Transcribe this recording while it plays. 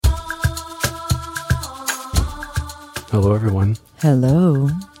Hello, everyone. Hello.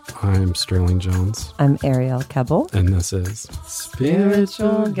 I'm Sterling Jones. I'm Ariel Kebble. And this is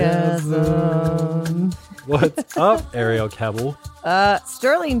Spiritual Gasm. What's up, Ariel Kebble?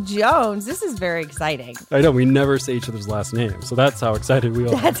 Sterling Jones. This is very exciting. I know, we never say each other's last name, so that's how excited we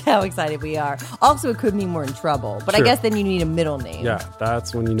are. That's how excited we are. Also, it could mean we're in trouble, but Sure. I guess then you need a middle name. Yeah,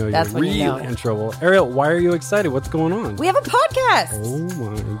 that's when you know That's you're when you really know. in trouble. Ariel, why are you excited? What's going on? We have a podcast. Oh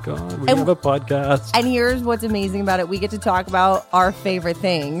my God, we And- have a podcast. And here's what's amazing about it. We get to talk about our favorite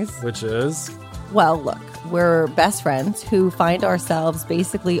things. Which is? Well, look, we're best friends who find ourselves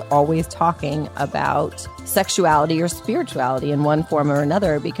basically always talking about sexuality or spirituality in one form or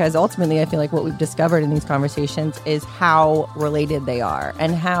another, because ultimately I feel like what we've discovered in these conversations is how related they are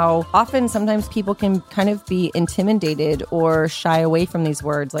and how often sometimes people can kind of be intimidated or shy away from these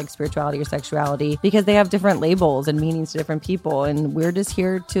words like spirituality or sexuality because they have different labels and meanings to different people. And we're just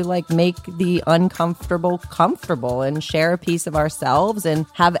here to like make the uncomfortable comfortable and share a piece of ourselves and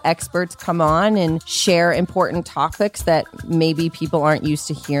have experts come on and share important topics that maybe people aren't used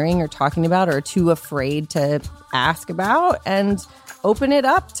to hearing or talking about or are too afraid to ask about, and open it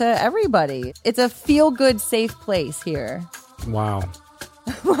up to everybody. It's a feel-good, safe place here. Wow.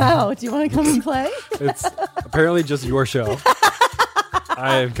 Wow, do you want to come and play? It's apparently just your show.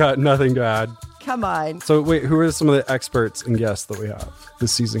 I've got nothing to add. Come on. So wait, who are some of the experts and guests that we have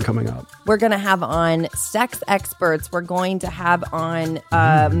this season coming up? We're going to have on sex experts. We're going to have on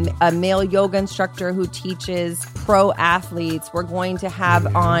a male yoga instructor who teaches pro athletes. We're going to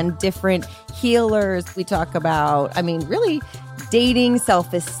have on different healers. We talk about, really dating,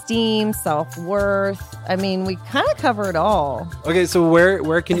 self-esteem, self-worth. We kind of cover it all. Okay, so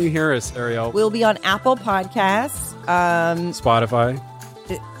where can you hear us, Ariel? We'll be on Apple Podcasts. Spotify.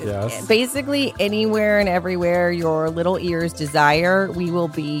 Yes. Basically anywhere and everywhere your little ears desire, we will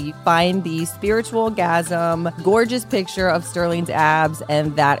be. Find the Spiritual Gasm gorgeous picture of Sterling's abs,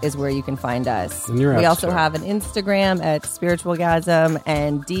 and that is where you can find us. And your we abs also too. have an Instagram at Spiritual Gasm,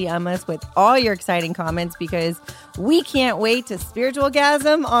 and DM us with all your exciting comments because we can't wait to Spiritual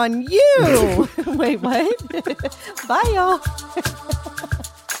Gasm on you. Wait, what? Bye, y'all.